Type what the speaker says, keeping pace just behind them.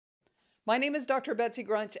My name is Dr. Betsy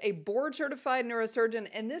Grunch, a board-certified neurosurgeon,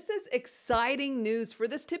 and this is exciting news for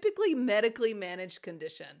this typically medically managed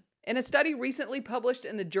condition. In a study recently published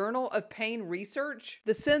in the Journal of Pain Research,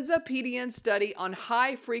 the SENZA-PDN study on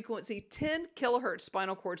high-frequency 10 kilohertz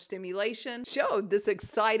spinal cord stimulation showed this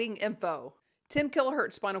exciting info. 10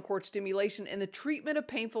 kilohertz spinal cord stimulation in the treatment of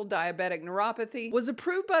painful diabetic neuropathy was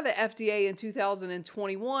approved by the FDA in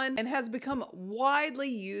 2021 and has become widely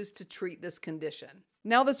used to treat this condition.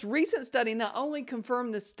 Now, this recent study not only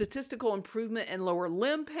confirmed the statistical improvement in lower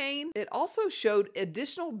limb pain, it also showed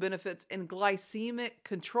additional benefits in glycemic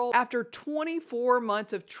control after 24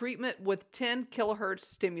 months of treatment with 10 kilohertz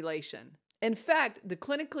stimulation. In fact, the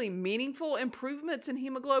clinically meaningful improvements in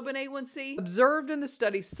hemoglobin A1C observed in the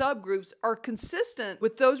study subgroups are consistent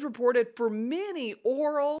with those reported for many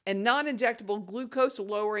oral and non-injectable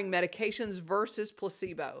glucose-lowering medications versus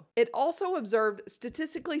placebo. It also observed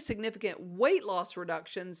statistically significant weight loss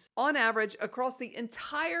reductions on average across the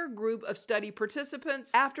entire group of study participants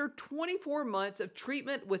after 24 months of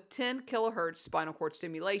treatment with 10 kilohertz spinal cord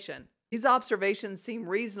stimulation. These observations seem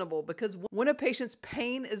reasonable because when a patient's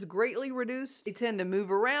pain is greatly reduced, they tend to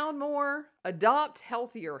move around more, adopt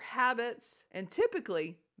healthier habits, and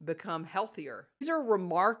typically become healthier. These are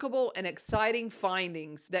remarkable and exciting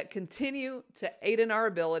findings that continue to aid in our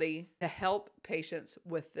ability to help patients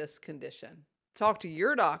with this condition. Talk to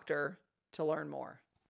your doctor to learn more.